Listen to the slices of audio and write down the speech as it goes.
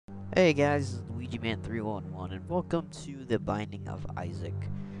Hey guys, this is Luigi Man 311 and welcome to The Binding of Isaac.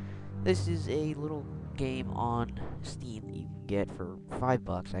 This is a little game on Steam that you can get for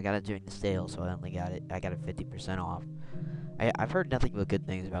 $5. I got it during the sale, so I got it 50% off. I've heard nothing but good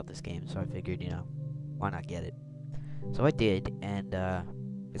things about this game, so I figured, why not get it? So I did, and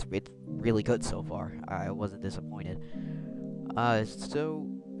it's really good so far. I wasn't disappointed. So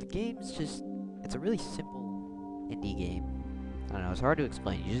the game's it's a really simple indie game. I don't know, it's hard to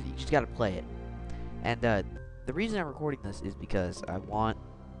explain. You just gotta play it. And the reason I'm recording this is because I want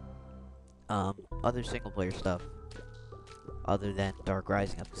other single player stuff other than Dark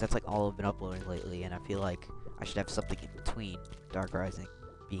Rising up, because that's like all I've been uploading lately, and I feel like I should have something in between Dark Rising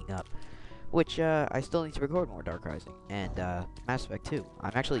being up, which I still need to record more Dark Rising and Mass Effect 2.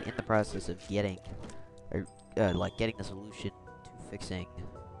 I'm actually in the process of getting getting the solution to fixing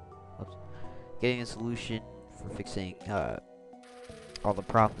whoops, getting a solution for fixing all the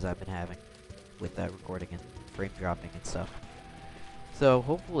problems I've been having with recording and frame dropping and stuff. So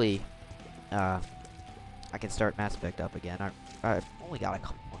hopefully, I can start Mass Effect up again. I've only got a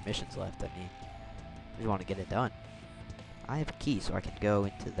couple more missions left. I mean, I just want to get it done. I have a key, so I can go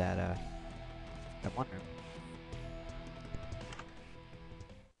into that one room.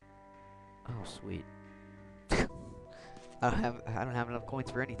 Oh, sweet. I don't have enough coins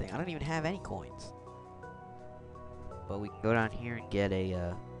for anything. I don't even have any coins. But we can go down here and get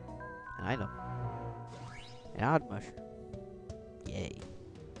an item. An odd mushroom. Yay.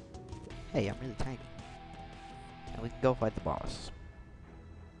 Hey, I'm really tiny. And we can go fight the boss.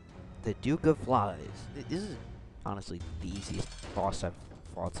 The Duke of Flies. This is honestly the easiest boss I've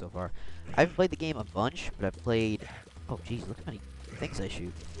fought so far. I haven't played the game a bunch, but I've played... Oh, jeez, look how many things I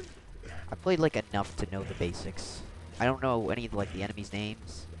shoot. I played, like, enough to know the basics. I don't know any of, like, the enemies'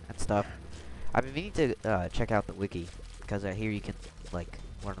 names and stuff. I've been meaning to check out the wiki, because I hear you can, like,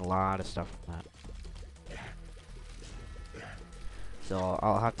 learn a lot of stuff from that. So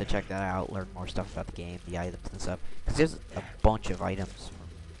I'll have to check that out, learn more stuff about the game, the items and stuff. Because there's a bunch of items from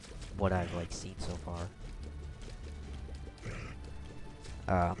what I've, like, seen so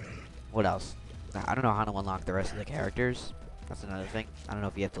far. What else? I don't know how to unlock the rest of the characters. That's another thing. I don't know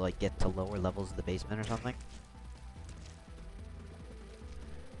if you have to, like, get to lower levels of the basement or something.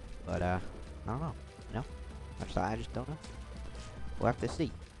 But, I don't know. No? I just don't know. We'll have to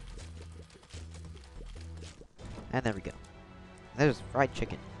see. And there we go. There's fried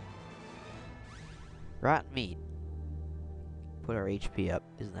chicken. Rotten meat. Put our HP up.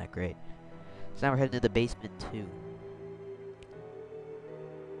 Isn't that great? So now we're heading to the basement too.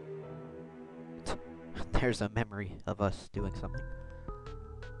 There's a memory of us doing something.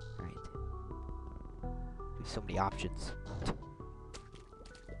 Alright. There's so many options.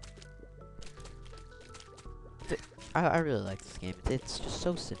 I really like this game. It's just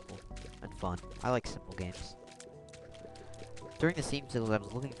so simple and fun. I like simple games. During the Steam sales, I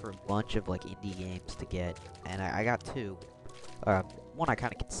was looking for a bunch of like indie games to get, and I got two. One I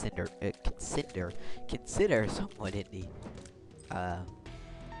kind of consider somewhat indie. I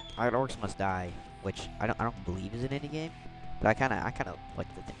got Orcs Must Die, which I don't believe is an indie game, but I kind of like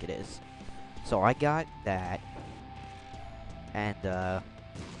to think it is. So I got that and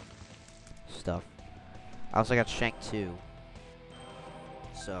stuff. I also got Shank 2.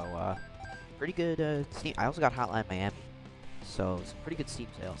 So pretty good Steam. I also got Hotline Miami. So it's pretty good Steam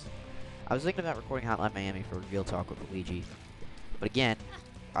sales. I was thinking about recording Hotline Miami for Real Talk with Luigi, but again,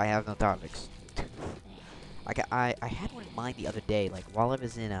 I have no topics. I had one in mind the other day, like while I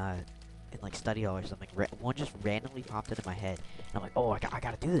was in like study hall or something. One just randomly popped into my head, and I'm like, oh, I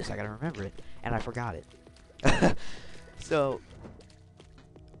gotta do this. I gotta remember it, and I forgot it. So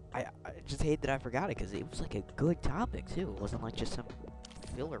I just hate that I forgot it because it was like a good topic too. It wasn't like just some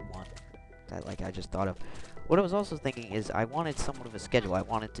filler one that like I just thought of. What I was also thinking is I wanted somewhat of a schedule. I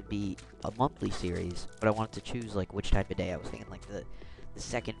wanted to be a monthly series, but I wanted to choose like which type of day. I was thinking like the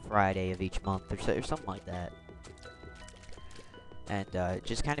second Friday of each month or something like that. And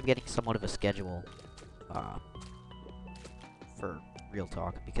just kind of getting somewhat of a schedule for Real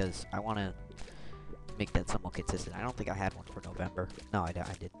Talk, because I want to make that somewhat consistent. I don't think I had one for November. No, I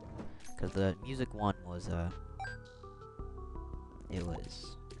didn't. Because the music one was, it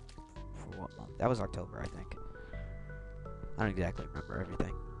was, for what month? That was October, I think. I don't exactly remember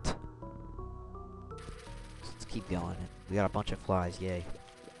everything. Let's keep going. We got a bunch of flies, yay.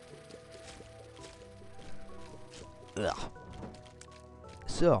 Ugh.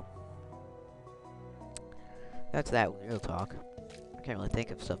 So, that's that with Real Talk. I can't really think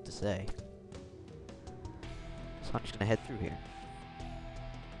of stuff to say. So I'm just gonna head through here.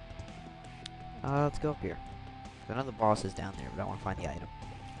 Let's go up here. I know the boss is down there, but I want to find the item.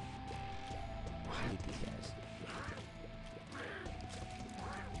 I hate these guys.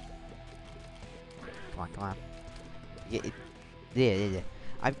 Come on, come on. Yeah.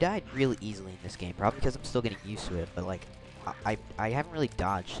 I've died really easily in this game, probably because I'm still getting used to it, but like, I haven't really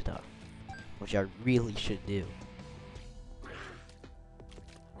dodged stuff, which I really should do.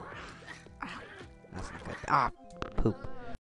 Ow. That's not good. Ah! Poop.